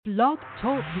Blog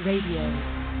Talk Radio.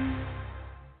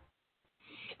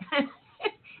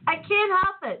 I can't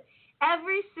help it.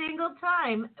 Every single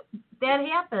time that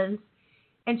happens,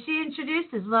 and she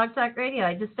introduces Blog Talk Radio,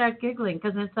 I just start giggling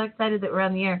because I'm so excited that we're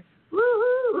on the air.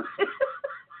 Woohoo!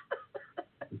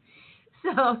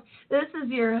 So this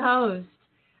is your host.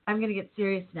 I'm going to get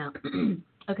serious now.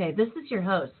 Okay, this is your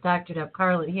host, Dr. Deb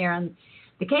Carlin, here on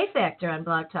the K Factor on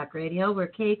Blog Talk Radio, where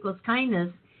K equals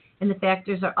kindness, and the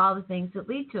factors are all the things that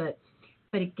lead to it.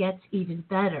 But it gets even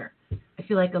better. I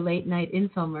feel like a late night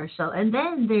infomercial. And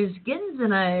then there's Gins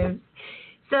and Ives.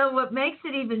 So what makes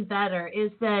it even better is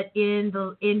that in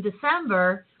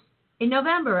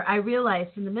November, I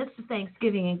realized in the midst of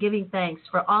Thanksgiving and giving thanks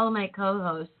for all of my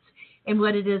co-hosts and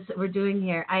what it is that we're doing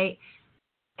here, it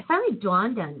finally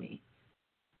dawned on me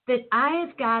that I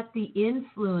have got the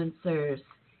influencers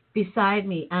beside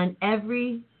me on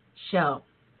every show.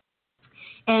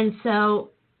 And so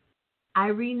I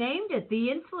renamed it The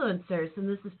Influencers, and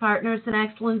this is Partners in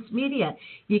Excellence Media.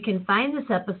 You can find this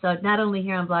episode not only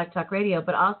here on Blog Talk Radio,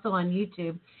 but also on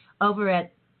YouTube over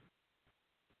at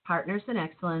Partners in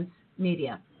Excellence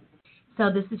Media.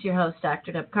 So this is your host,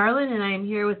 Dr. Deb Carlin, and I am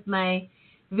here with my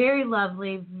very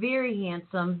lovely, very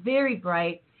handsome, very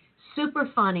bright, super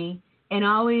funny, and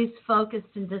always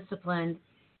focused and disciplined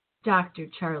Dr.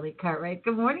 Charlie Cartwright.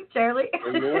 Good morning, Charlie.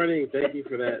 Good morning. Thank you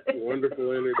for that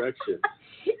wonderful introduction.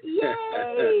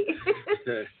 Yay!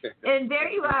 And there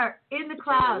you are, in the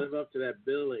clouds. Live up to that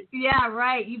billing. Yeah,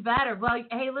 right. You better. Well,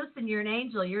 hey, listen, you're an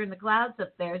angel. You're in the clouds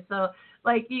up there. So,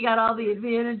 like, you got all the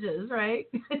advantages, right?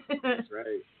 That's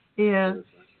right. Yeah.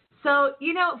 So,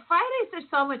 Fridays are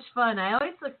so much fun. I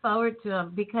always look forward to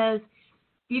them because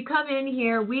you come in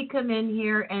here, we come in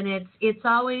here, and it's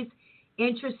always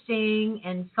interesting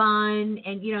and fun.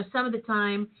 And, some of the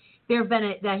time, there have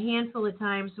been a handful of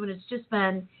times when it's just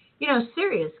been,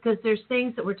 serious because there's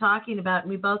things that we're talking about and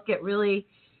we both get really,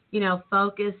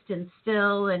 focused and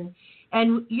still. And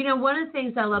one of the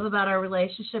things I love about our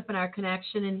relationship and our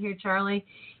connection in here, Charlie,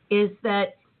 is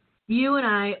that you and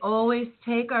I always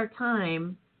take our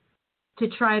time to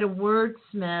try to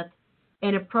wordsmith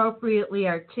and appropriately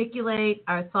articulate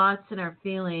our thoughts and our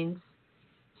feelings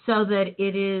so that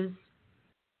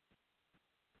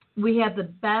we have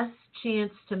the best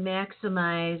chance to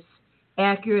maximize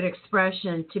accurate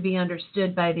expression to be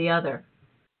understood by the other.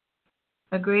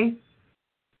 Agree?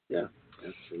 Yeah,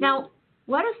 absolutely. Now,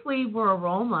 what if we were a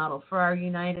role model for our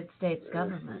United States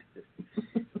government?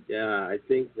 Yeah, I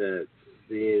think that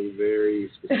being very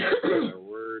specific with our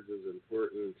words is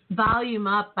important. Volume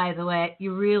up, by the way.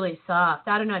 You're really soft.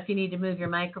 I don't know if you need to move your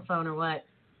microphone or what.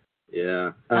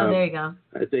 Yeah. Oh, there you go.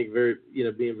 I think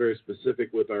being very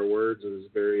specific with our words is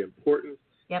very important.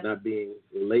 Yep. Not being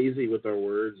lazy with our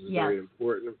words is very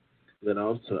important. Then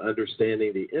also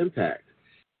understanding the impact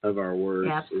of our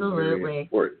words is very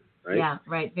important, right? Yeah,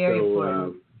 right. Very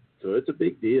important. So it's a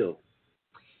big deal.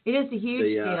 It is a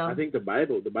huge deal. I think the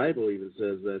Bible even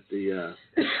says that the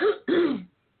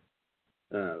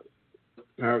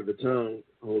power of the tongue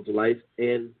holds life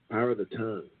and power of the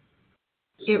tongue.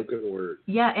 Spoken word.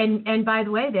 Yeah, and by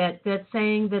the way, that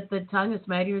saying that the tongue is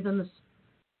mightier than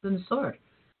the sword.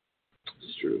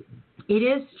 It's true. It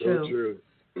is So true.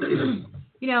 And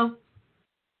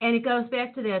it goes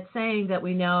back to that saying that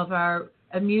we know of our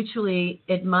mutually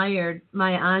admired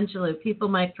Maya Angelou. People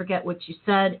might forget what you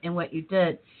said and what you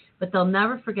did, but they'll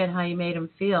never forget how you made them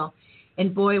feel.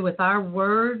 And boy, with our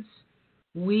words,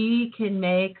 we can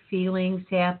make feelings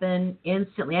happen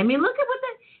instantly. I mean, look at what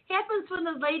happens when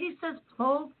the lady says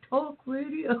talk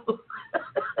radio.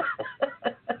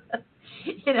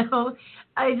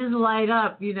 I just light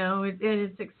up, and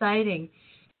it's exciting.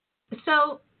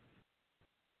 So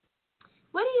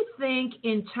what do you think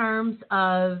in terms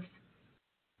of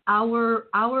our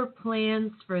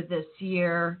plans for this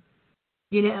year?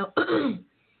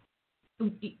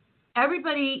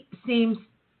 Everybody seems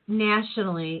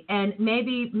nationally and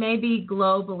maybe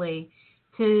globally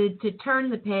to turn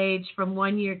the page from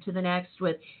one year to the next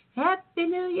with Happy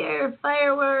New Year,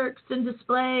 fireworks and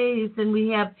displays, and we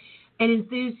have an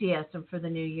enthusiasm for the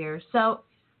new year. So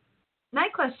my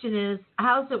question is,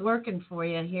 how's it working for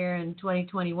you here in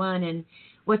 2021, and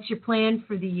what's your plan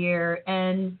for the year?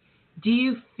 And do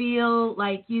you feel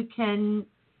like you can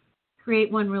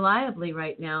create one reliably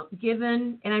right now,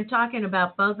 given, and I'm talking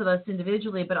about both of us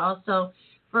individually, but also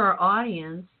for our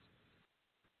audience,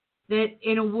 that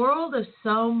in a world of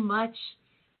so much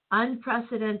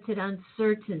unprecedented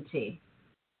uncertainty,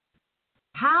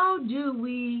 how do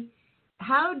we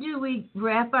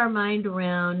wrap our mind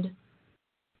around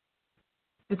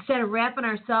Instead of wrapping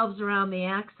ourselves around the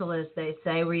axle, as they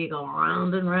say, where you go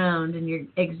round and round and you're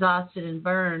exhausted and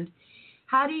burned,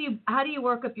 how do you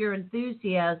work up your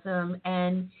enthusiasm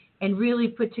and really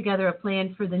put together a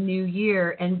plan for the new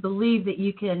year and believe that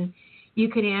you can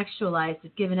actualize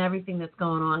it given everything that's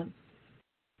going on?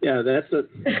 Yeah, that's a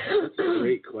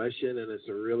great question, and it's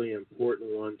a really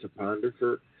important one to ponder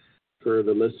for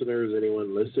the listeners,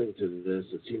 anyone listening to this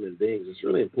as human beings. It's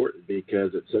really important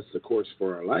because it sets the course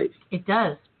for our life. It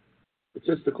does. It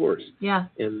sets the course. Yeah.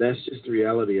 And that's just the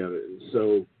reality of it. And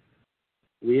so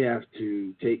we have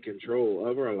to take control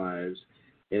of our lives,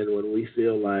 and when we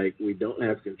feel like we don't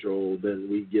have control, then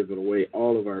we give away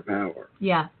all of our power.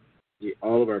 Yeah.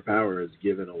 All of our power is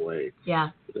given away.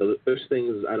 Yeah. So there's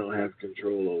things I don't have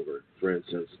control over. For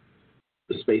instance,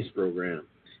 the space program.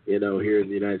 Here in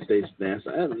the United States, NASA,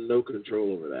 I have no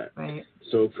control over that. Right.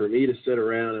 So for me to sit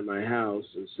around in my house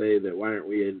and say that why aren't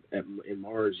we in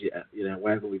Mars yet?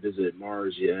 Why haven't we visited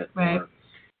Mars yet? Right. Or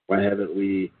why haven't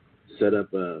we set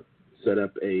up a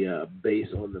base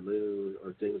on the moon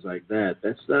or things like that?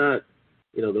 That's not,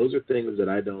 those are things that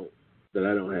I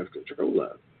don't have control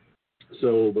of.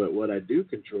 So, but what I do have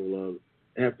control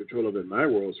of in my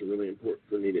world is really important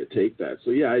for me to take that.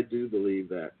 So yeah, I do believe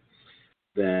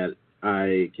that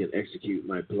I can execute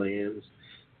my plans.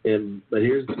 But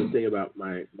here's the thing about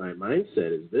my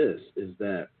mindset is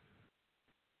that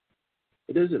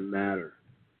it doesn't matter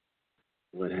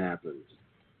what happens.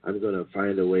 I'm going to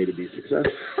find a way to be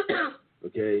successful.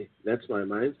 Okay? That's my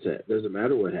mindset. It doesn't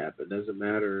matter what happens. It doesn't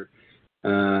matter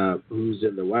who's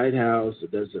in the White House.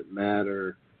 It doesn't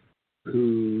matter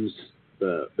who's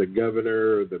the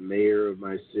governor or the mayor of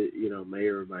my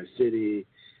city.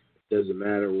 It doesn't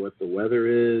matter what the weather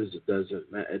is. It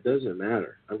doesn't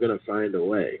matter. I'm going to find a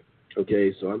way.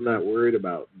 Okay, so I'm not worried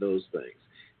about those things,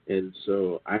 and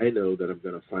so I know that I'm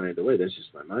going to find a way. That's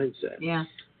just my mindset. Yeah.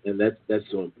 And that's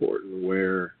so important.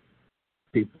 Where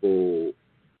people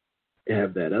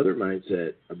have that other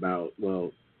mindset about,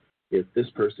 well, if this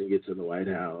person gets in the White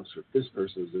House or if this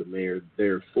person is the mayor,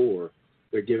 therefore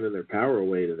they're giving their power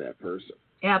away to that person.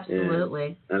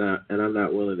 Absolutely. And I'm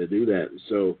not willing to do that. And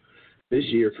so this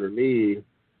year for me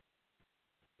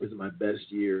was my best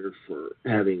year for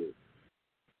having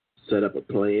set up a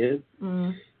plan,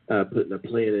 putting a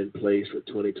plan in place for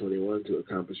 2021 to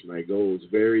accomplish my goals,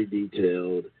 very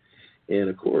detailed. And,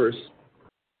 of course,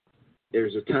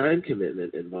 there's a time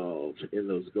commitment involved in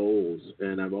those goals.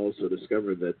 And I've also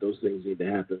discovered that those things need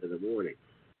to happen in the morning,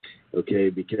 okay,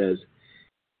 because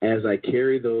as I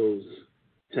carry those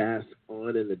tasks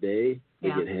on in the day, they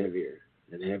get heavier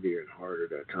and heavier and harder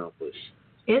to accomplish.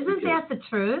 Isn't that the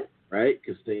truth? Right?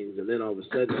 And then all of a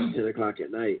sudden it's 10 o'clock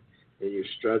at night and you're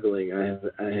struggling.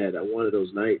 I had one of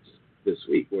those nights this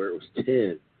week where it was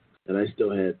 10 and I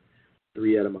still had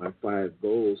 3 out of my 5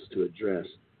 goals to address,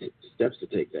 steps to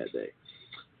take that day.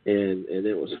 And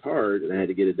it was hard and I had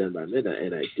to get it done by midnight,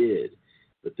 and I did.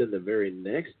 But then the very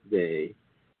next day,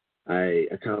 I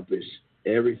accomplished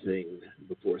everything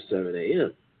before 7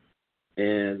 a.m.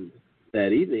 And that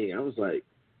evening, I was like,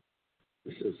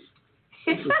 this is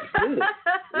good.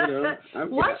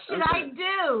 What should I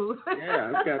do?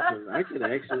 Yeah, I've got some. I can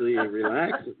actually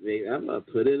relax. I'm gonna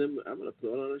put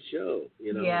on a show.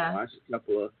 Watch a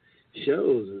couple of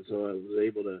shows, and so I was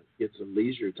able to get some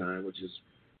leisure time, which is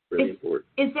really important.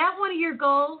 Is that one of your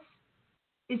goals?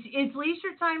 Is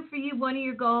leisure time for you one of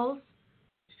your goals?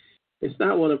 It's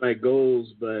not one of my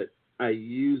goals, but I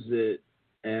use it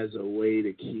as a way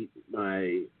to keep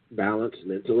my balance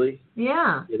mentally.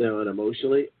 Yeah. And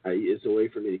emotionally. It's a way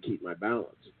for me to keep my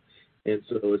balance. And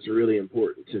so it's really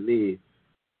important to me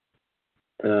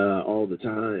all the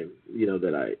time,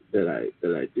 that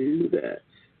I do that.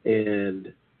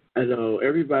 And I know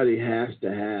everybody has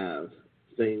to have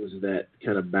things that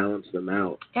kind of balance them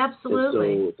out.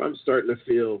 Absolutely. And so if I'm starting to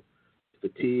feel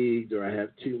fatigued or I have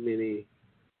too many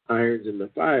irons in the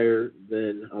fire,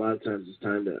 then a lot of times it's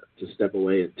time to step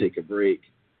away and take a break,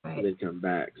 right, and then come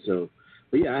back. So,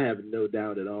 but yeah, I have no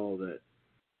doubt at all that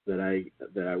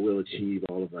I will achieve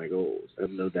all of my goals. I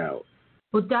have no doubt.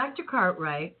 Well, Dr.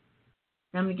 Cartwright,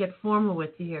 I'm going to get formal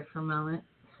with you here for a moment.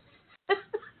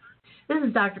 This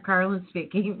is Dr. Carlin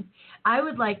speaking. I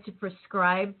would like to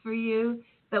prescribe for you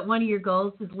that one of your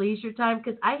goals is leisure time,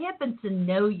 because I happen to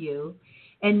know you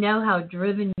and know how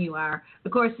driven you are.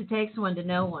 Of course, it takes one to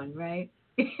know one, right?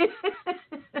 And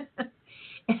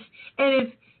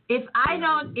if I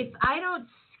don't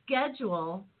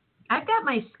schedule, I've got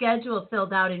my schedule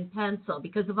filled out in pencil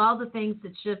because of all the things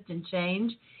that shift and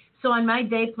change. So on my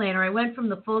day planner, I went from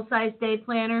the full-size day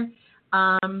planner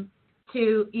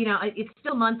to, it's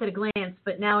still a month at a glance,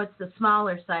 but now it's the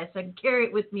smaller size, so I can carry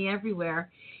it with me everywhere.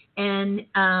 And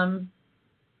I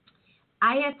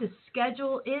have to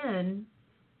schedule in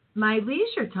my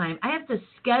leisure time. I have to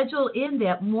schedule in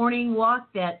that morning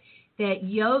walk, that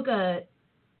yoga.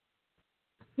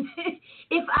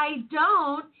 If I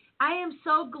don't, I am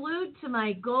so glued to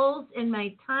my goals and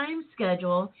my time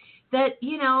schedule that,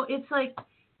 it's like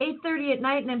 8:30 at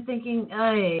night and I'm thinking,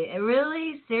 hey,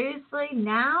 really? Seriously?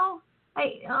 Now?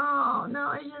 I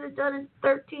should have done it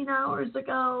 13 hours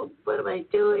ago. What am I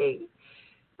doing?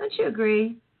 Don't you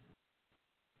agree?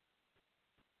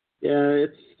 Yeah,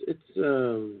 it's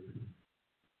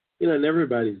and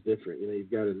everybody's different.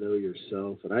 You've got to know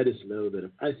yourself, and I just know that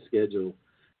if I schedule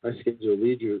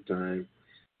leisure time,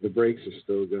 the breaks are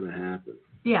still going to happen.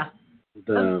 Yeah.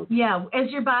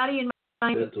 As your body and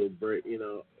mind. Mental break,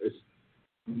 it's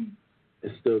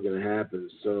still going to happen.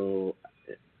 So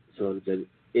then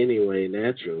anyway,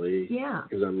 naturally,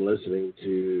 because I'm listening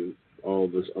to all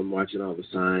this, I'm watching all the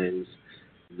signs.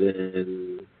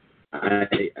 Then I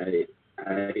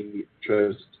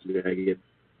trust me, I get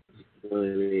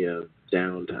plenty of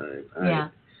downtime. Yeah.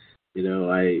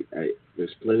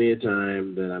 There's plenty of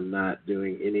time that I'm not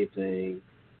doing anything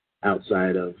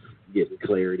outside of getting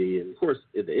clarity. And of course,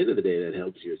 at the end of the day, that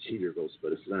helps you achieve your goals,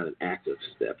 but it's not an active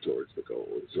step towards the goal.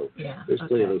 And so there's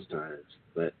plenty of those times,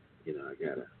 but I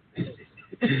gotta,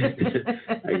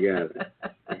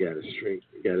 I gotta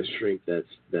shrink that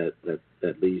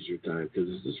leisure time, because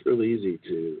it's just real easy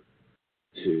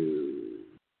to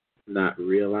not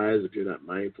realize, if you're not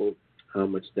mindful, how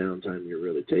much downtime you're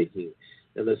really taking.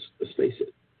 And let's face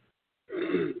it,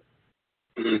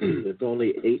 if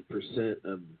only 8%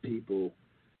 of the people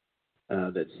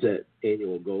that set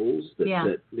annual goals, that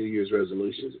set New Year's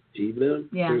resolutions, achieve them,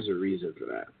 there's a reason for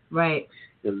that. Right.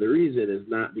 And the reason is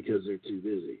not because they're too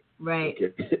busy. Right.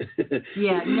 Okay?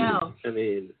 Yeah, no. I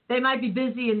mean, they might be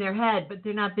busy in their head, but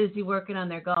they're not busy working on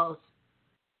their goals.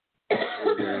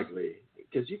 Exactly.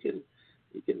 Because you can,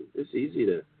 it's easy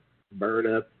to burn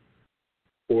up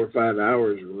 4 or 5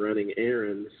 hours running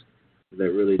errands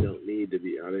that really don't need to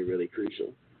be, are they really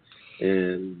crucial?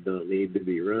 And don't need to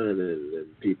be run,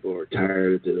 and people are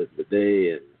tired at the end of the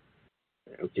day, and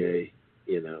okay,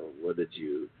 what did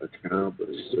you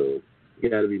accomplish? So you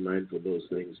got to be mindful of those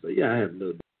things. But I have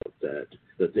no doubt that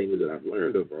the things that I've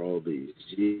learned over all these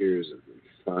years of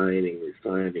refining,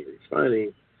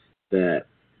 that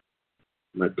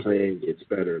my plan gets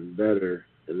better and better,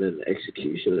 and then the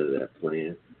execution of that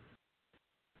plan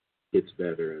gets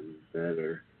better and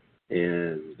better,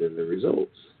 and then the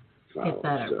results follow. Get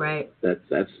better, so right? That's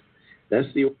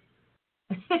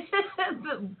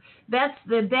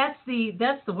the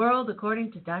that's the world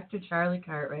according to Dr. Charlie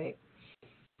Cartwright.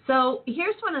 So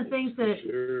here's one of the things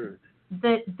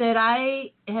that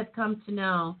I have come to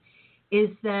know is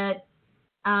that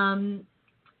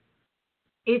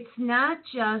it's not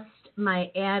just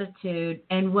my attitude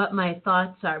and what my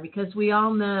thoughts are, because we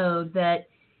all know that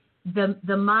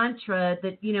the mantra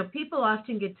that people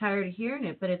often get tired of hearing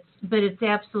it, but it's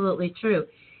absolutely true.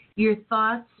 Your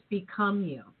thoughts become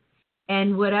you,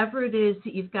 and whatever it is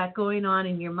that you've got going on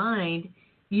in your mind,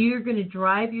 you're going to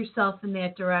drive yourself in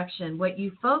that direction. What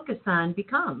you focus on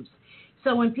becomes.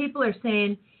 So when people are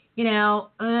saying,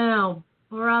 oh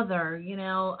brother,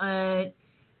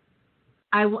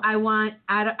 I want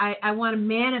to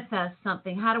manifest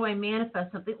something. How do I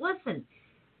manifest something? Listen.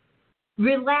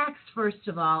 Relax, first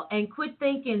of all, and quit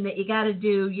thinking that you got to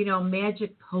do,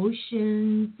 magic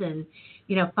potions and,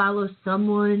 follow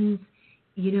someone's,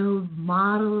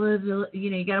 model of,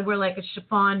 you got to wear like a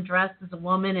chiffon dress as a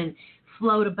woman and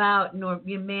float about and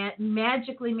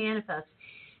magically manifest.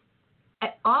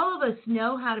 All of us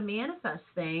know how to manifest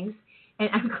things, and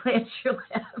I'm glad you're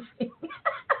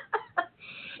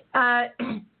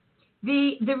laughing.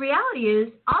 The reality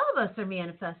is all of us are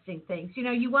manifesting things.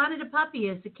 You wanted a puppy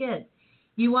as a kid.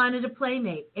 You wanted a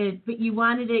playmate, but you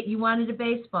wanted a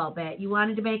baseball bat. You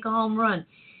wanted to make a home run.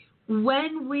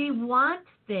 When we want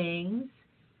things,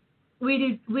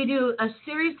 we do a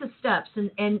series of steps,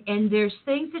 and there's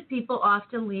things that people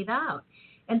often leave out.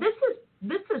 And this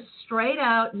is straight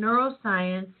out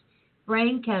neuroscience,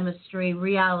 brain chemistry,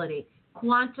 reality,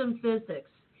 quantum physics.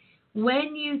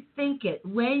 When you think it,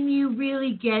 when you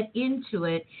really get into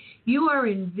it, you are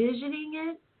envisioning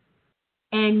it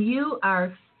and you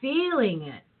are feeling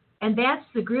it. And that's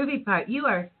the groovy part. You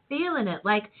are feeling it.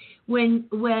 Like when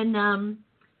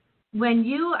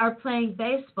you are playing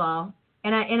baseball,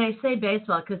 and I say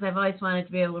baseball because I've always wanted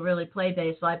to be able to really play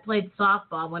baseball. I played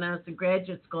softball when I was in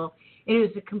graduate school, and it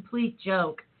was a complete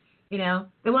joke. You know,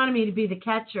 they wanted me to be the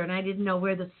catcher, and I didn't know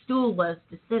where the stool was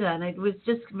to sit on. It was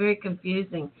just very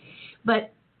confusing.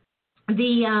 But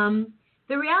the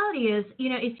reality is, you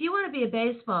know, if you want to be a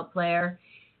baseball player,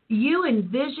 you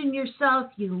envision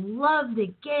yourself, you love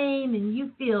the game, and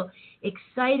you feel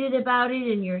excited about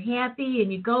it, and you're happy,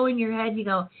 and you go in your head, and you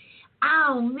go,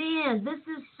 oh, man, this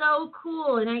is so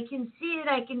cool, and I can see it,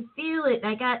 I can feel it, and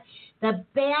I got the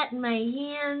bat in my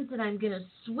hands, and I'm going to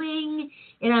swing,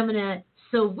 and I'm going to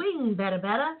swing better,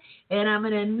 and I'm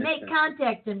going to make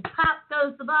contact, and pop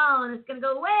goes the ball, and it's going to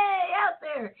go way out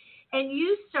there. And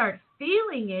you start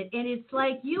feeling it, and it's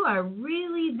like you are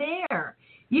really there.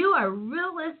 You are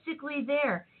realistically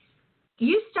there.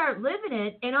 You start living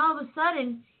it, and all of a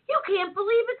sudden, you can't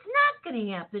believe it's not going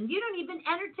to happen. You don't even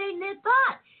entertain that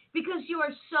thought because you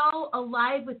are so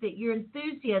alive with it. Your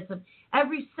enthusiasm,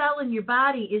 every cell in your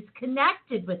body is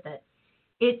connected with it.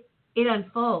 It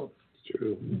unfolds.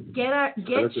 True.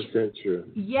 100% true.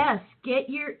 Yes, get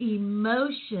your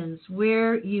emotions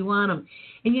where you want them.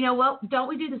 And you know what? Don't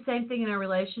we do the same thing in our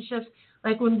relationships?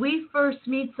 Like when we first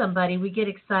meet somebody, we get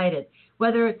excited,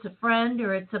 whether it's a friend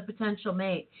or it's a potential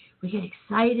mate. We get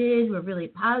excited, we're really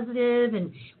positive,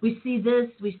 and we see this,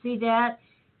 we see that,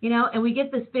 you know, and we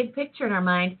get this big picture in our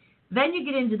mind. Then you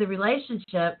get into the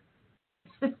relationship.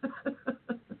 It's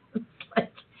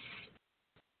like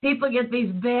people get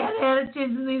these bad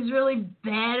attitudes and these really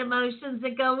bad emotions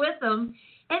that go with them.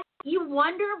 And you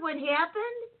wonder what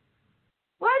happened?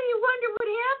 Why do you wonder what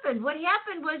happened? What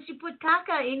happened was you put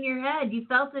caca in your head. You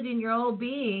felt it in your whole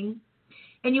being.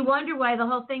 And you wonder why the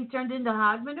whole thing turned into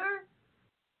hog manure?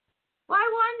 Why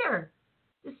wonder?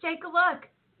 Just take a look.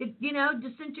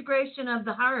 Disintegration of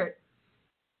the heart.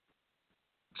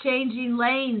 Changing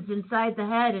lanes inside the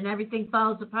head and everything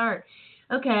falls apart.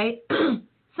 Okay,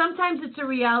 sometimes it's a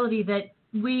reality that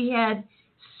we had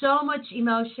so much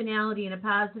emotionality in a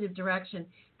positive direction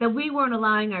that we weren't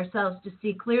allowing ourselves to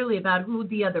see clearly about who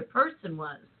the other person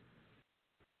was.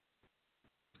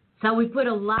 So we put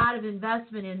a lot of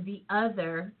investment in the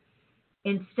other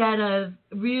instead of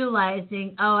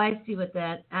realizing, oh, I see what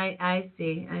that, I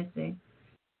see.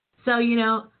 So,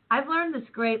 I've learned this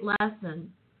great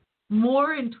lesson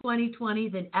more in 2020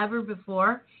 than ever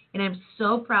before, and I'm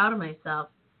so proud of myself.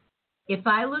 If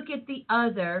I look at the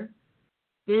other,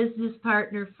 business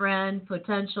partner, friend,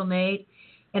 potential mate,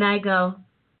 and I go,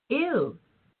 ew,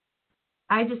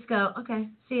 I just go, okay,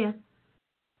 see ya.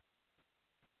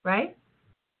 Right?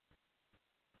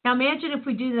 Now imagine if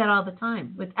we do that all the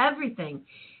time with everything.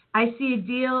 I see a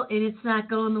deal and it's not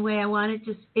going the way I want it,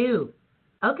 just ew.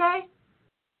 Okay.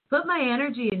 Put my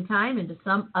energy and time into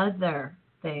some other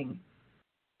thing.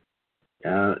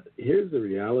 Here's the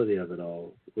reality of it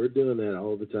all. We're doing that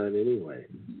all the time anyway.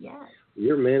 Yes.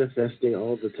 You're manifesting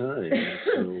all the time.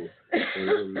 So when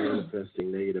we're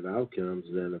manifesting negative outcomes,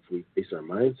 then if we base our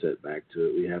mindset back to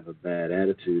it, we have a bad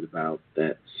attitude about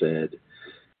that said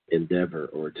endeavor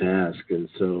or task. And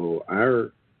so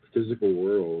our physical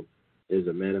world is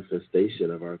a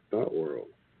manifestation of our thought world.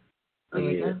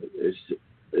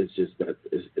 It's just that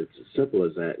it's as simple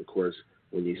as that. Of course,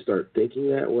 when you start thinking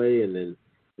that way, and then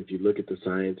if you look at the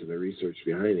science and the research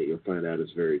behind it, you'll find out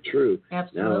it's very true.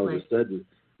 Absolutely. Now all of a sudden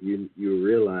you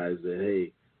realize that,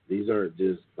 hey, these aren't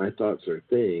just my thoughts are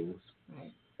things.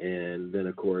 Right. And then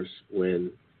of course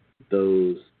when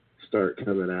those start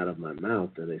coming out of my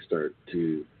mouth and they start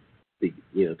to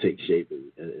take shape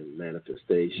and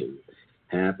manifestation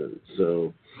happens.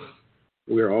 So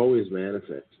we're always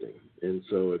manifesting. And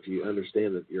so if you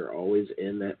understand that you're always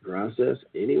in that process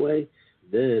anyway,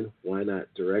 then why not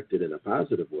direct it in a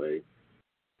positive way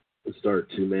and start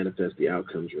to manifest the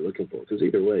outcomes you're looking for? Because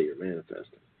either way, you're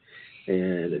manifesting.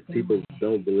 And if people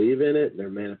don't believe in it, they're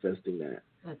manifesting that.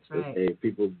 That's right. If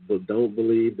people don't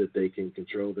believe that they can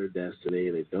control their destiny,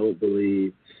 and they don't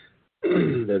believe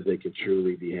that they can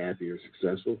truly be happy or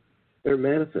successful, they're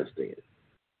manifesting it.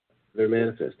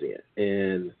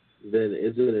 And then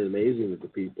isn't it amazing that the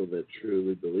people that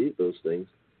truly believe those things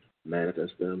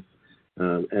manifest them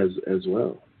as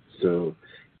well? So,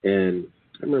 and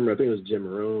I remember, I think it was Jim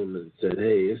Rohn that said,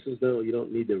 hey, you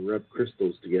don't need to rub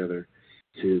crystals together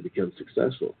to become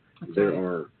successful. That's there right.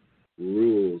 are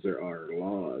rules, there are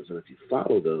laws, and if you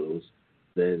follow those,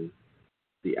 then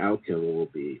the outcome will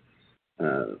be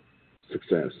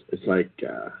success. It's like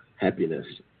happiness,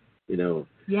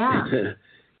 Yeah.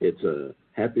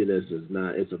 Happiness is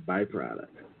not, it's a byproduct.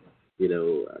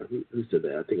 Who said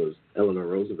that? I think it was Eleanor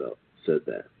Roosevelt said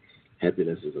that.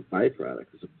 Happiness is a byproduct.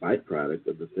 It's a byproduct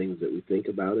of the things that we think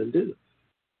about and do.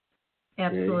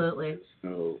 Absolutely. Okay?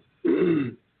 So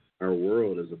our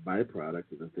world is a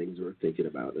byproduct of the things we're thinking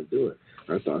about and doing,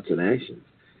 our thoughts and actions.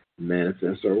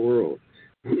 manifest our world.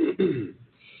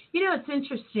 It's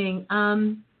interesting.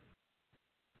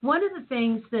 One of the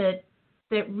things that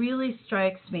really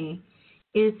strikes me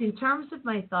is in terms of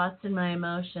my thoughts and my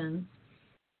emotions.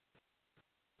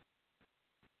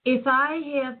 If I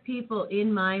have people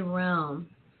in my realm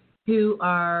who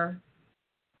are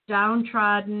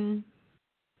downtrodden,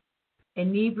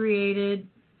 inebriated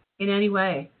in any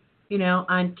way,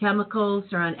 on chemicals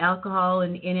or on alcohol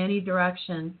in any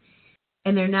direction,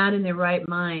 and they're not in their right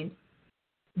mind,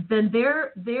 then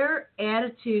their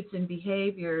attitudes and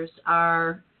behaviors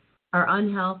are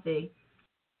unhealthy.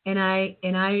 And I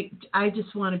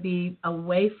just want to be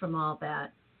away from all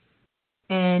that.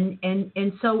 And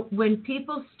so when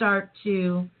people start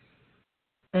to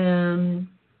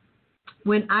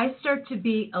when I start to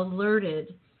be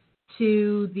alerted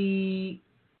to the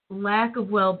lack of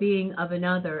well-being of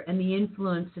another and the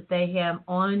influence that they have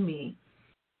on me,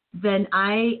 then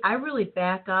I really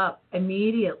back up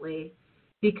immediately,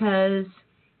 because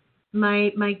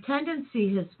my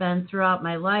tendency has been throughout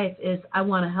my life is I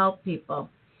want to help people.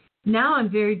 Now I'm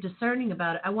very discerning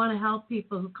about it. I want to help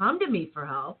people who come to me for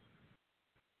help.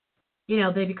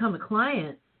 They become a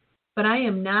client, but I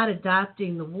am not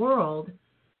adopting the world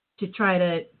to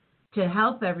try to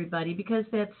help everybody, because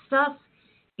that stuff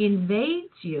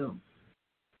invades you.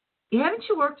 Haven't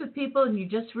you worked with people and you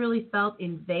just really felt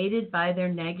invaded by their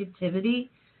negativity?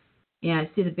 Yeah, I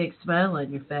see the big smile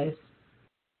on your face.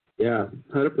 Yeah,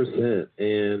 100%.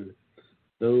 And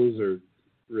those are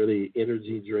really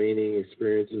energy draining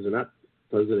experiences and not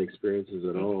pleasant experiences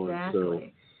at all.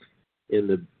 Exactly. And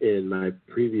so in my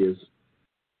previous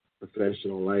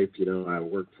professional life, I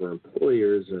worked for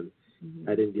employers, and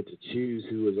I didn't get to choose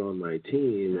who was on my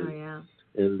team.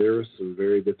 And there were some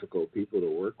very difficult people to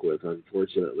work with,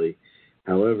 unfortunately.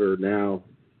 However, now,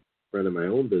 running my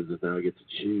own business, now I get to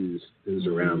choose who's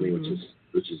around me,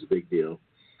 which is a big deal.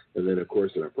 And then, of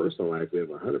course, in our personal life, we have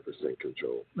 100%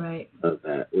 control of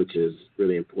that, which is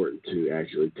really important to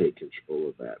actually take control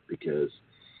of that, because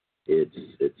it's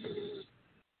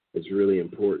really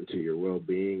important to your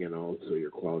well-being and also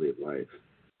your quality of life.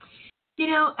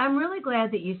 I'm really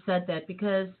glad that you said that,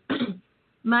 because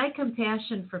my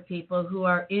compassion for people who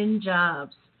are in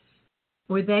jobs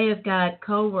where they have got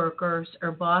coworkers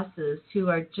or bosses who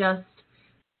are just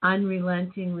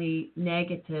unrelentingly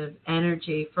negative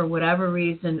energy for whatever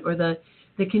reason, or the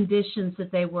conditions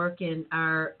that they work in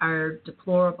are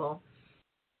deplorable.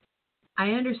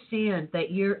 I understand that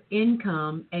your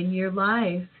income and your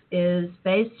life is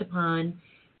based upon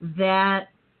that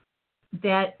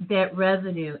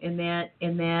revenue and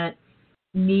that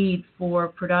need for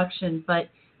production, but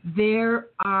there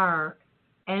are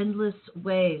endless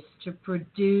ways to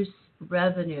produce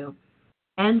revenue.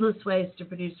 And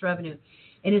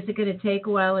is it going to take a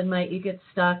while, and might you get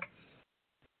stuck?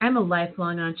 I'm a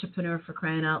lifelong entrepreneur, for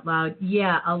crying out loud.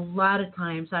 Yeah, a lot of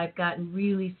times I've gotten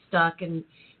really stuck, and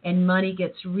money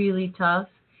gets really tough,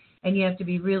 and you have to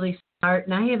be really smart.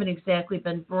 And I haven't exactly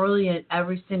been brilliant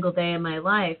every single day of my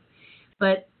life,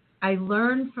 but I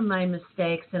learn from my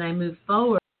mistakes and I move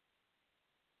forward.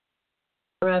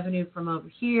 Revenue from over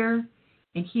here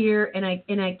and here, and I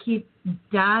keep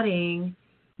dotting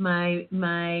my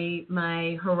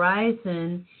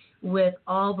horizon with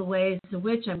all the ways in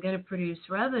which I'm going to produce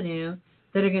revenue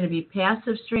that are going to be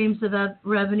passive streams of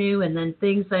revenue, and then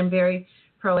things I'm very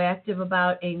proactive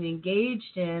about and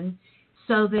engaged in,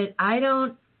 so that I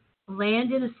don't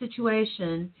land in a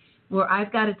situation where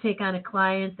I've got to take on a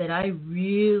client that I'm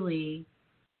really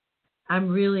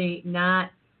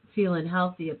not feeling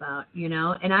healthy about,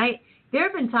 And there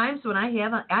have been times when I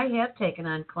have taken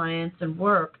on clients and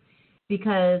work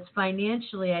because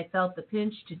financially I felt the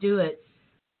pinch to do it.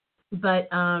 But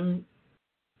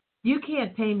you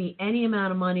can't pay me any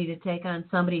amount of money to take on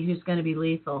somebody who's going to be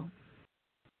lethal.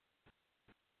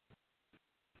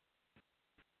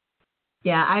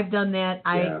 Yeah, I've done that.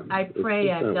 I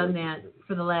pray I've done that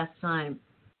for the last time.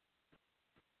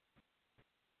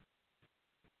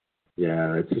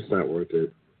 Yeah, it's just not worth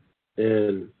it.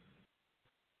 And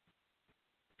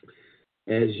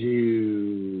as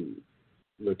you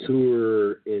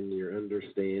mature in your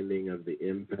understanding of the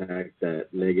impact,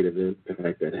 that negative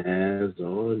impact that has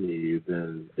on you,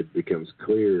 then it becomes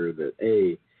clear that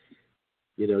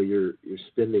you're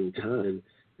spending time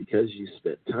because you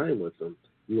spent time with them.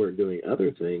 You weren't doing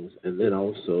other things, and then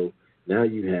also now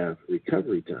you have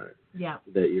recovery time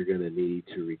that you're going to need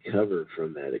to recover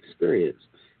from that experience.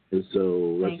 And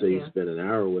so let's say you spend an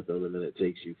hour with them, and then it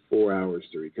takes you 4 hours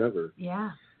to recover.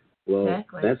 Yeah. Well,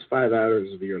 exactly. That's 5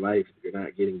 hours of your life you're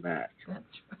not getting back. That's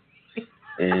right.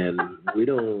 And we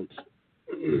don't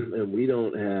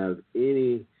have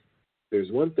any there's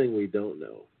one thing we don't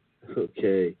know,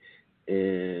 okay,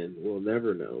 and we'll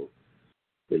never know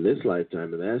in this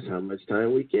lifetime, and that's how much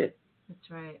time we get. That's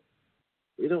right.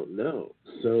 We don't know.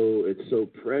 So it's so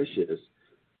precious.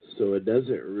 So it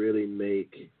doesn't really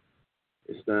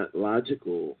it's not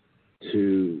logical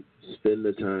to spend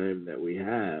the time that we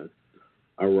have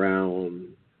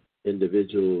around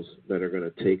individuals that are going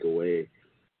to take away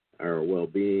our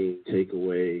well-being, take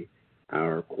away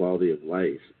our quality of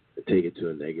life, take it to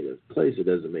a negative place. It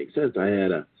doesn't make sense. I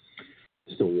had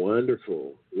just a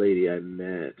wonderful lady I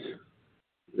met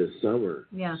this summer.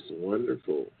 Yeah. Just a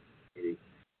wonderful lady,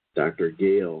 Dr.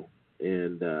 Gail,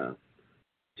 and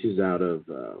she's out of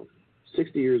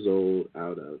 60 years old,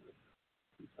 out of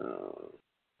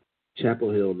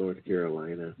Chapel Hill, North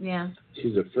Carolina. Yeah.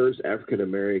 She's the first African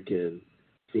American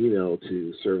female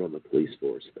to serve on the police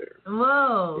force there.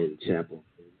 Whoa. In Chapel.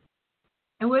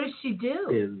 And what does she do?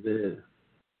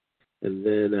 And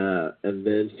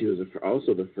then she was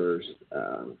also the first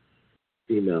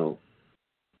female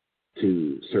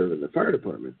to serve in the fire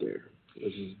department there,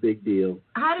 which is a big deal.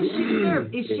 How does she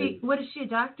serve? What is she a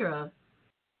doctor of?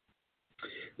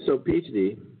 So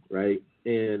PhD, right?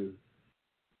 And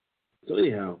so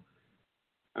anyhow,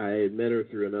 I had met her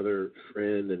through another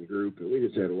friend and group, and we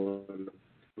just had one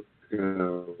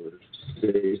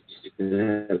conversation and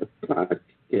had a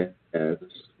podcast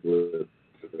with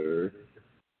her.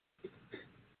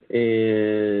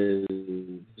 And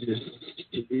just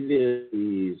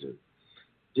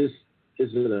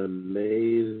is an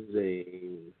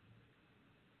amazing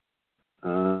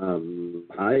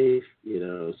life,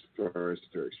 as far as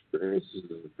her experiences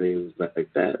and things like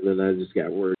that. And then I just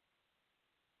got word.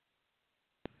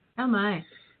 Oh my!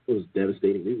 It was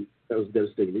devastating news. That was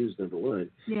devastating news, number one.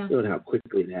 Yeah. And how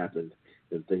quickly it happened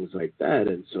and things like that.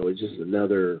 And so it's just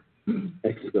another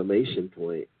exclamation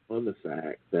point on the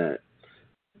fact that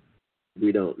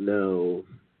we don't know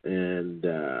and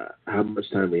how much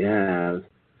time we have,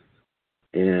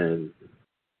 and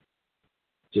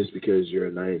just because you're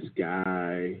a nice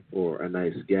guy or a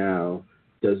nice gal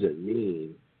doesn't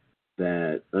mean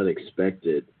that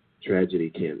unexpected tragedy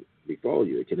can befall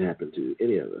you. It can happen to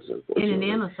any of us, unfortunately. In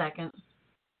a nanosecond.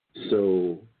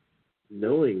 So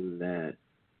knowing that,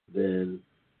 then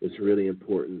it's really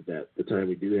important that the time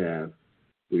we do have,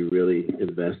 we really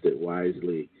invest it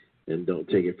wisely and don't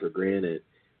take it for granted.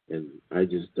 And I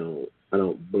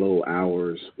don't blow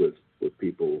hours with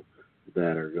people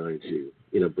that are going to,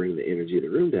 bring the energy of the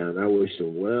room down. I wish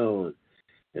them well,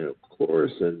 and of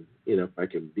course, and, if I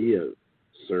can be of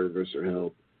service or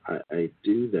help, I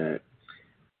do that.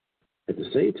 At the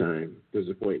same time, there's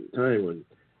a point in time when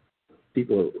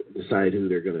people decide who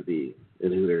they're going to be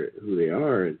and who they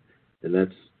are, and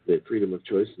that's the freedom of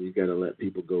choice, and you've got to let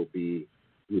people go be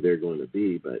who they're going to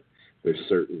be. But there's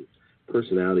certain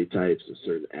personality types and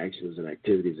certain actions and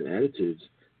activities and attitudes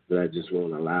that I just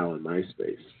won't allow in my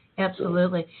space.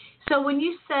 Absolutely. So when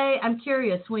you say, I'm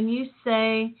curious, when you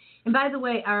say, and by the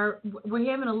way,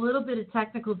 we're having a little bit of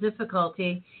technical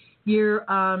difficulty. So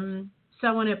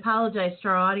I want to apologize to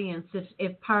our audience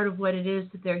if part of what it is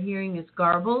that they're hearing is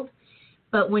garbled.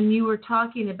 But when you were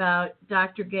talking about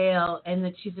Dr. Gail and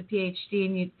that she's a PhD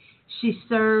and she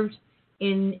served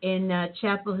in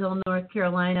Chapel Hill, North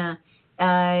Carolina,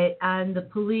 on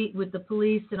with the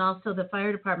police and also the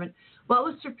fire department. What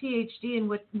was her PhD, and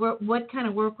what kind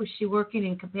of work was she working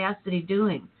in capacity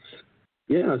doing?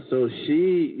 Yeah, so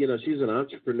she's an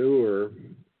entrepreneur,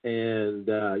 and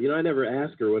I never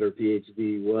asked her what her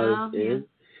PhD was in.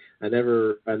 I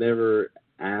never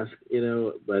asked,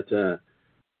 but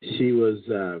she was,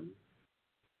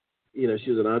 she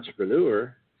was an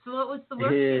entrepreneur. So what was the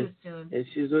work she was doing? And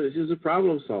she's a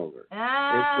problem solver.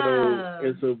 Oh.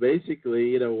 And so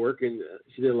basically,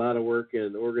 she did a lot of work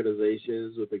in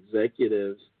organizations with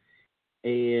executives,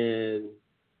 and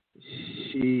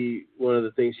one of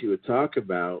the things she would talk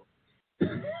about,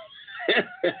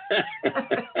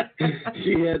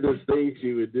 she had this thing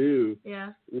she would do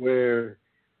where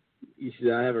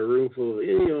I have a room full of,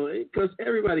 because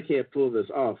everybody can't pull this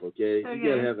off, okay? You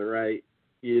got to have the right,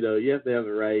 you have to have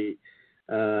the right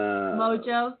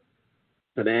mojo,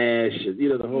 panache, and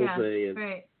the whole thing. And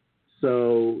right.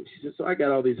 So she said, so I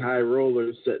got all these high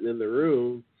rollers sitting in the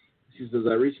room. She says,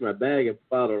 I reached my bag and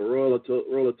pulled out a roll of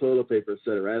toilet paper and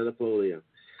set it right on the podium.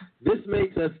 This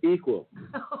makes us equal.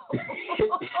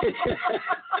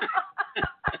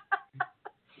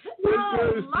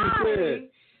 Oh, my.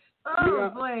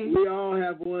 Boy. We all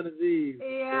have one of these.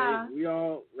 Yeah. Okay? We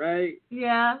all, right?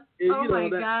 Yeah. And, oh, my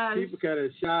gosh. People kind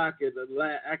of shock and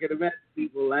I can imagine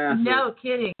people laughing. No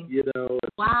kidding.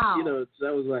 Wow.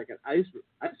 That was like an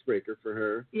icebreaker for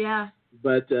her. Yeah.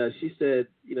 But she said,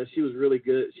 she was really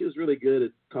good. She was really good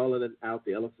at calling out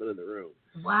the elephant in the room.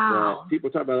 Wow. People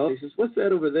talk about, she says, what's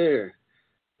that over there?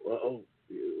 Well,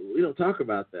 we don't talk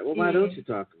about that. Well, why don't you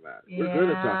talk about it? We're going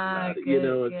to talk about it. Good.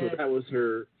 So that was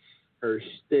her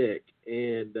shtick,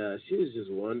 and she was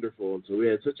just wonderful. And so we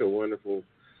had such a wonderful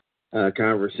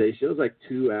conversation. It was like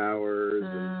 2 hours,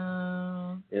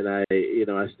 and I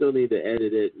still need to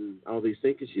edit it and all these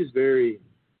things. 'Cause she's very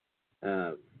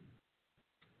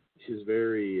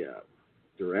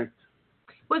direct.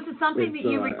 Was it something that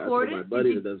you recorded? My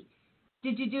buddy that does.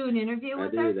 Did you do an interview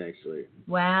with her? I did, actually.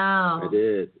 Wow. I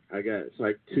did. It's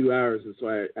like 2 hours, and so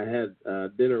I had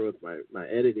dinner with my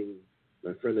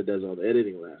friend that does all the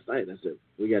editing last night, and I said,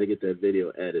 we got to get that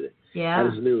video edited. Yeah. I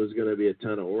just knew it was going to be a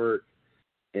ton of work,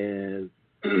 and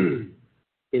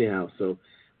anyhow, so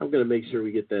I'm going to make sure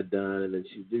we get that done, and then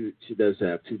she does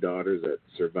have 2 daughters that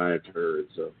survived her, and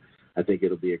so I think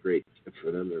it'll be a great gift for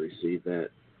them to receive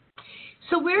that.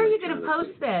 So where are you going to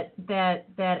post that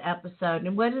episode,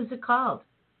 and what is it called?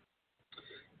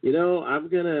 I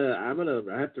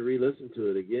have to re-listen to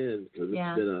it again because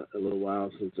it's been a little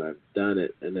while since I've done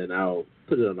it, and then I'll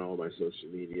put it on all my social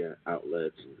media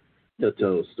outlets and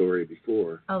tell a story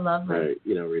before. Oh, lovely. I,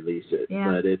 release it.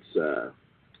 Yeah. But it's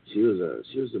she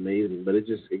was amazing. But it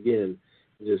just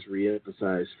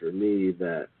re-emphasized for me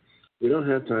that we don't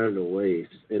have time to waste,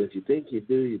 and if you think you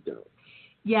do, you don't.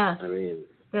 Yes. I mean,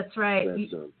 that's right.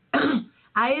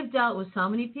 I have dealt with so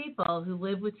many people who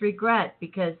live with regret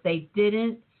because they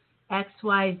didn't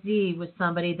XYZ with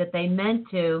somebody that they meant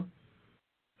to,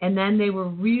 and then they were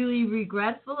really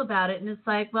regretful about it. And it's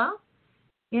like, well,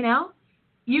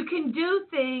 you can do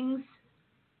things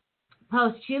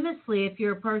posthumously if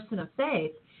you're a person of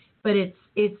faith, but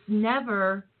it's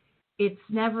never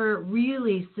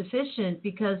really sufficient,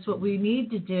 because what we need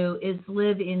to do is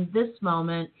live in this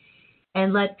moment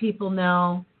and let people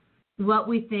know what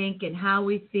we think and how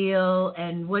we feel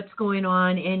and what's going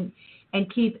on, and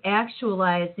keep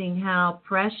actualizing how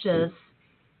precious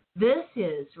this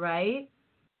is, right?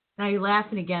 Now you're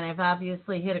laughing again. I've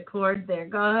obviously hit a chord there.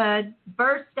 Go ahead.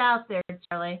 Burst out there,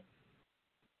 Charlie.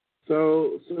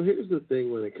 So here's the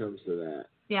thing when it comes to that.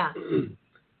 Yeah.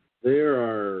 There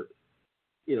are,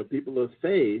 people of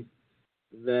faith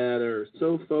that are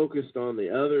so focused on the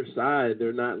other side,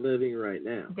 they're not living right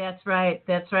now. That's right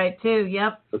too.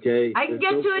 Yep. Okay. I can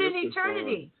get to it in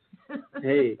eternity.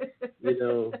 Hey, this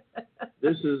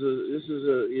is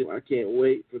a I can't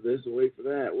wait for this and wait for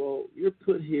that. Well, you're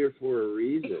put here for a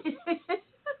reason,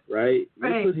 right?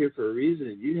 You're put here for a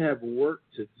reason. You have work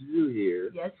to do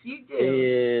here. Yes, you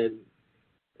do.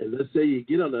 And let's say you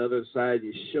get on the other side,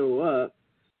 you show up,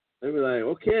 and we're like,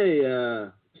 okay,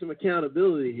 some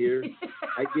accountability here.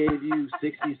 I gave you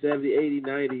 60, 70, 80,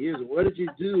 90 years. What did you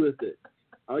do with it?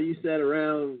 All you sat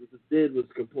around did was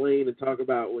complain and talk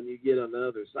about when you get on the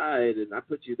other side, and I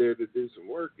put you there to do some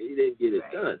work, and you didn't get it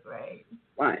done. Right.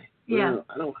 Why? Yeah. Well,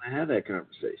 I don't want to have that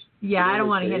conversation. Yeah, I don't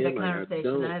want to have that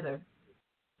conversation either.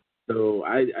 So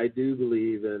I do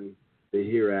believe in the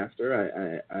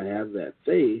hereafter. I have that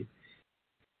faith.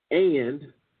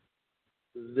 And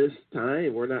this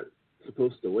time, we're not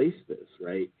supposed to waste this,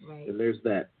 right? Right. And there's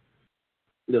that,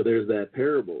 there's that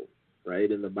parable, right,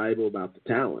 in the Bible about the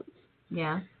talents.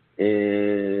 Yeah.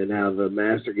 And how the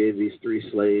master gave these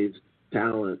 3 slaves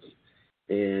talents,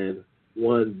 and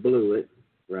one blew it,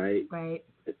 right? Right.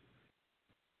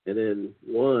 And then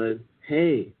one,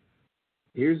 hey,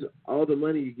 here's all the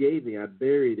money you gave me. I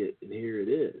buried it, and here it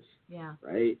is. Yeah.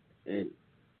 Right? And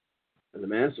the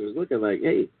master was looking like,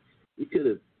 hey, you could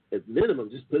have, at minimum,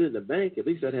 just put it in the bank. At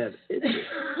least I'd have interest.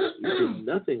 You did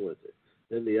nothing with it.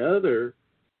 Then the other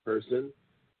person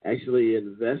actually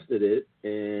invested it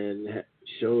and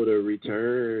showed a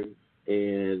return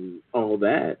and all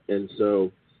that. And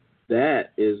so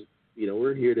that is,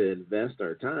 we're here to invest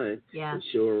our time and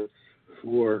show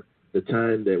for the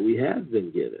time that we have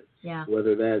been given,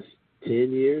 whether that's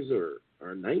 10 years or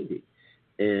 90.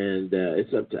 And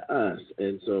it's up to us.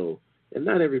 And so, and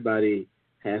not everybody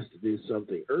has to do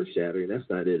something earth-shattering. That's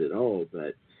not it at all.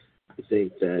 But I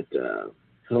think that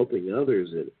helping others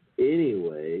in any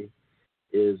way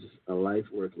is a life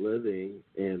worth living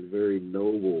and very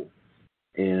noble.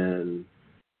 And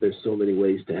there's so many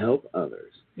ways to help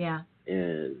others. Yeah.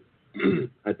 And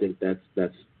I think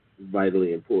that's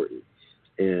vitally important.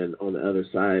 And on the other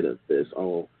side of this,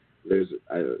 there's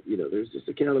just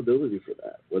accountability for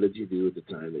that. What did you do at the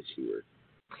time that you were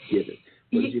given?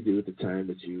 What did you do at the time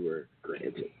that you were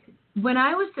granted? When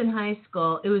I was in high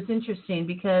school, it was interesting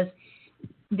because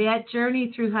that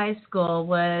journey through high school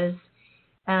was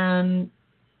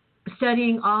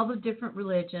studying all the different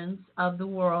religions of the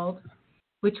world,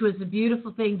 which was a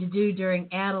beautiful thing to do during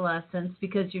adolescence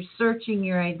because you're searching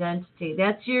your identity.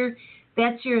 That's your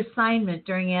assignment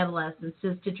during adolescence,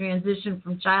 is to transition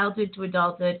from childhood to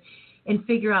adulthood and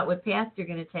figure out what path you're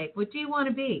going to take. What do you want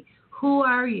to be? Who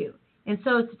are you? And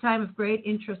so it's a time of great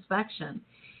introspection.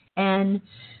 And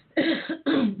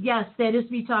yes, that is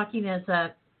me talking as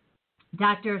a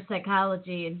doctor of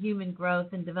psychology and human growth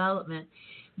and development.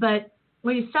 But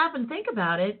when you stop and think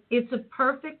about it, it's a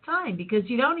perfect time because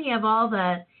you don't have all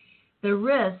the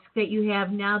risk that you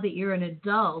have now that you're an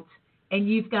adult and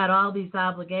you've got all these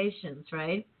obligations,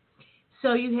 right?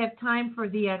 So you have time for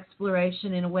the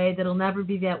exploration in a way that'll never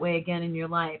be that way again in your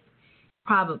life,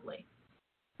 probably.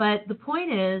 But the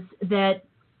point is that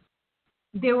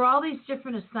there were all these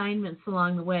different assignments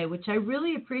along the way, which I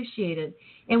really appreciated.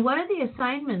 And one of the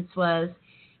assignments was,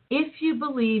 if you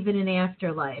believe in an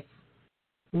afterlife,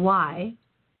 why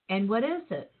and what is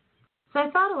it? So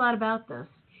I thought a lot about this.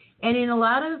 And in a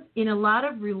lot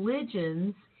of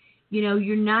religions, you know,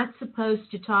 you're not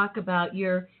supposed to talk about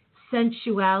your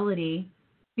sensuality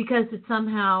because it's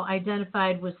somehow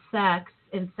identified with sex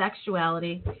and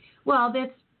sexuality. Well,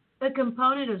 that's a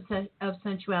component of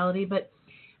sensuality, but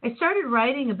I started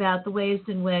writing about the ways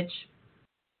in which,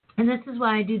 and this is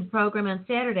why I do the program on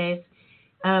Saturdays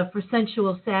for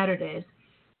Sensual Saturdays.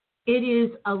 It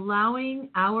is allowing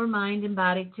our mind and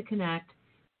body to connect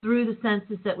through the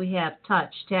senses that we have: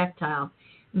 touch, tactile,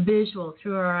 visual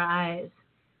through our eyes,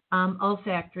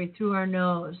 olfactory through our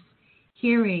nose,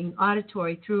 hearing,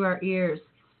 auditory through our ears,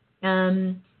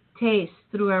 taste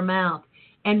through our mouth,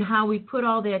 and how we put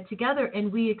all that together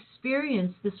and we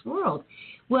experience this world.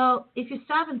 Well, if you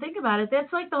stop and think about it,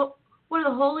 that's like one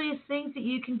of the holiest things that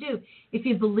you can do. If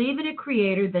you believe in a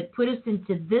creator that put us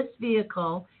into this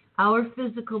vehicle, our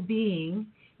physical being,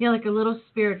 you know, like a little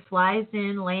spirit flies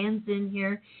in, lands in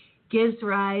here, gives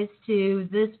rise to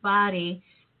this body,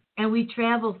 and we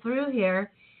travel through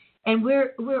here, and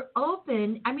we're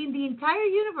open. I mean, the entire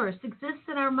universe exists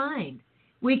in our mind.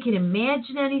 We can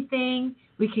imagine anything.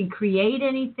 We can create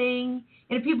anything.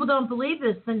 And if people don't believe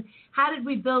this, then how did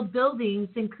we build buildings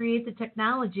and create the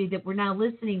technology that we're now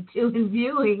listening to and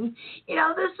viewing? You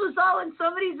know, this was all in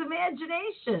somebody's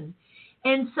imagination.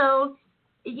 And so,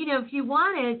 you know, if you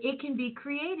want it, it can be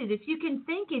created. If you can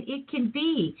think it, it can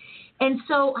be. And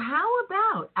so how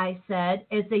about, I said,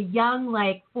 as a young,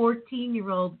 like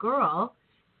 14-year-old girl,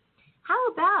 how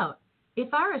about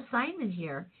if our assignment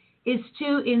here is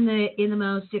to, in the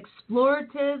most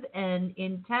explorative and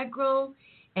integral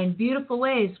and beautiful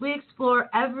ways, we explore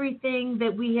everything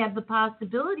that we have the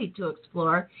possibility to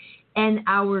explore, and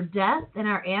our death and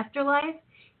our afterlife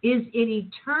is an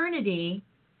eternity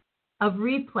of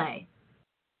replay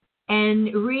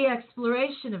and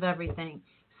re-exploration of everything.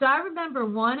 So I remember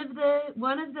one of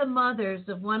the mothers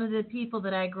of one of the people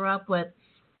that I grew up with,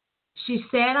 she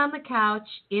sat on the couch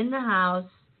in the house.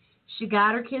 She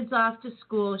got her kids off to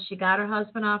school. She got her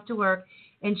husband off to work.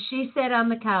 And she sat on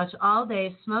the couch all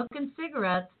day smoking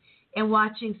cigarettes and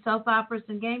watching soap operas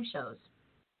and game shows.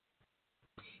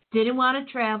 Didn't want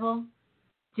to travel.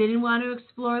 Didn't want to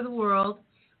explore the world.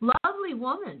 Lovely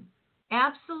woman.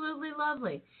 Absolutely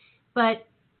lovely. But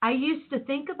I used to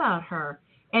think about her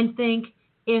and think,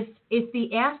 if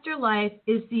the afterlife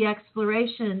is the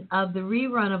exploration of the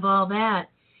rerun of all that,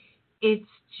 it's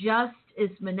just as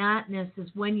monotonous as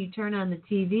when you turn on the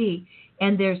TV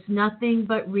and there's nothing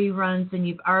but reruns and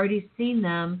you've already seen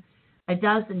them a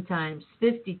dozen times,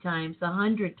 50 times,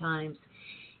 100 times.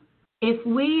 If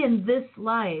we in this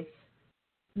life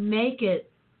make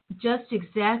it just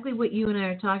exactly what you and I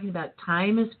are talking about,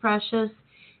 time is precious,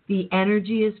 the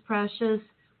energy is precious,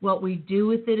 what we do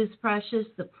with it is precious,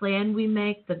 the plan we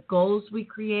make, the goals we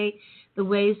create, the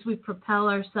ways we propel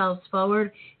ourselves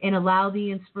forward and allow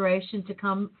the inspiration to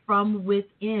come from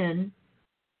within,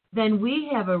 then we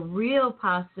have a real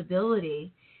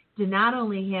possibility to not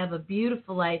only have a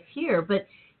beautiful life here, but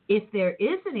if there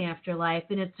is an afterlife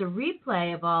and it's a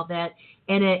replay of all that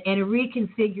and a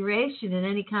reconfiguration in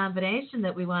any combination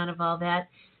that we want of all that,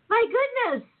 my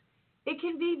goodness, it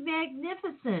can be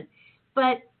magnificent.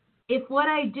 But if what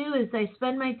I do is I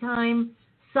spend my time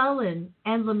sullen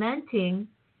and lamenting,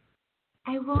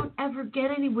 I won't ever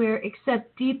get anywhere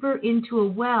except deeper into a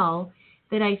well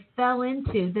that I fell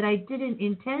into that I didn't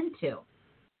intend to.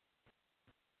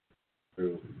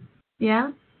 True.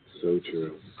 Yeah? So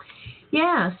true.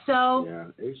 Yeah, so... Yeah,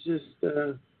 it's just...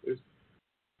 Go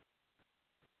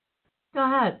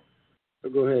ahead. Oh,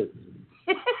 go ahead.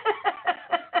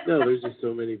 No, there's just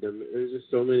so many. There's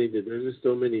just so many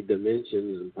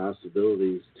dimensions and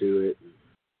possibilities to it.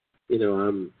 You know,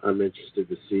 I'm interested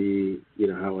to see, you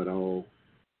know, how it all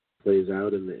plays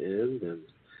out in the end,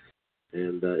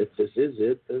 and if this is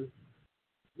it, then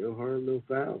no harm, no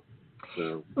foul.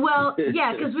 So. Well,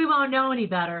 yeah, because we won't know any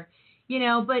better, you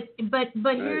know. But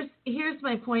Right. here's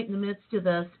my point in the midst of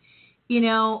this. You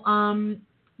know,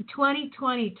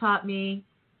 2020 taught me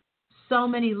so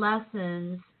many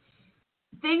lessons,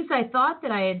 things I thought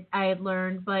that I had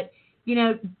learned, but you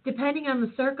know, depending on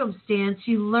the circumstance,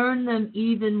 you learn them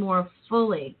even more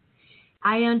fully.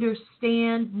 I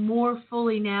understand more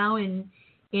fully now in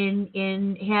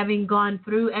having gone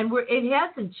through, and it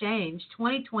hasn't changed.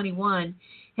 2021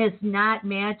 has not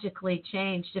magically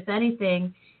changed. If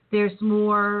anything, there's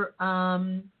more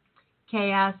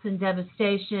chaos and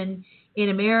devastation in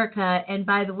America. And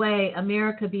by the way,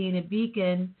 America being a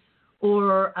beacon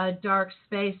or a dark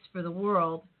space for the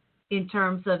world in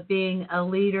terms of being a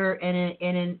leader and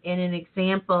an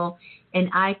example, an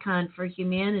icon for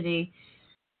humanity.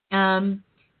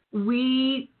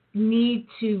 We need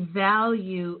to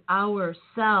value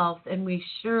ourselves, and we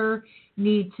sure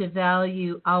need to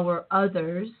value our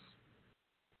others,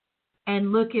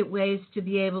 and look at ways to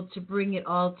be able to bring it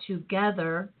all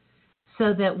together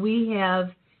so that we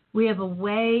have a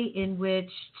way in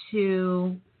which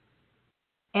to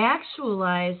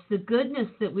actualize the goodness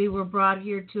that we were brought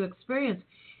here to experience.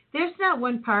 There's not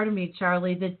one part of me,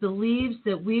 Charlie, that believes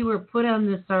that we were put on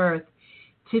this earth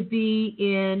to be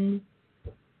in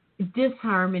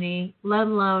disharmony, let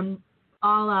alone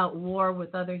all-out war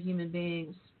with other human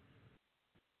beings.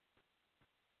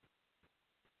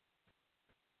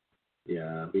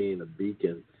 Yeah, being a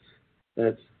beacon,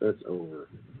 that's over.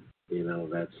 You know,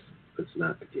 that's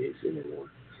not the case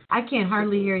anymore. I can't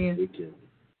hardly hear you. We can't.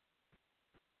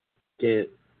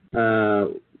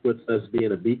 With us being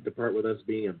the part with us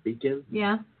being a beacon.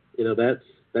 Yeah. You know,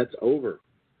 that's over.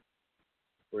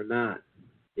 We're not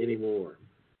anymore.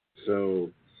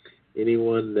 So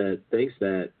anyone that thinks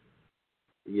that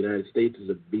the United States is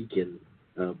a beacon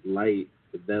of light,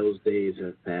 those days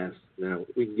have passed. Now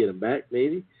we can get them back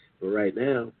maybe, but right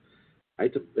now,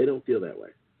 they don't feel that way.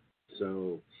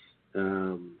 So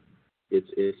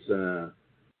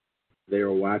they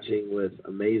are watching with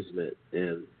amazement,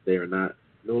 and they are no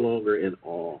longer in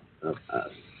awe of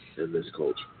us in this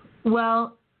culture.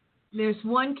 Well, there's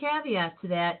one caveat to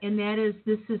that, and that is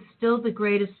this is still the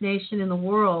greatest nation in the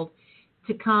world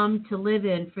to come to live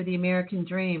in for the American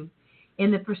dream, in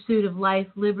the pursuit of life,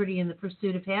 liberty, and the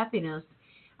pursuit of happiness.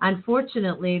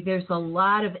 Unfortunately, there's a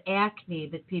lot of acne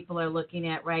that people are looking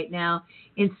at right now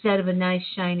instead of a nice,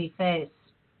 shiny face.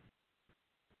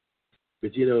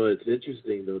 But, you know, it's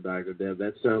interesting, though, Dr. Deb,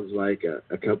 that sounds like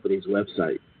a company's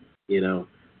website. You know,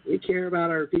 we care about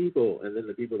our people. And then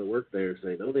the people that work there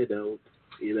say, no, they don't.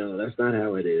 You know, that's not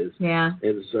how it is. Yeah.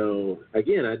 And so,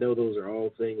 again, I know those are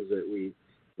all things that we've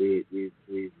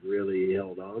really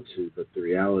held on to. But the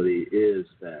reality is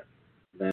that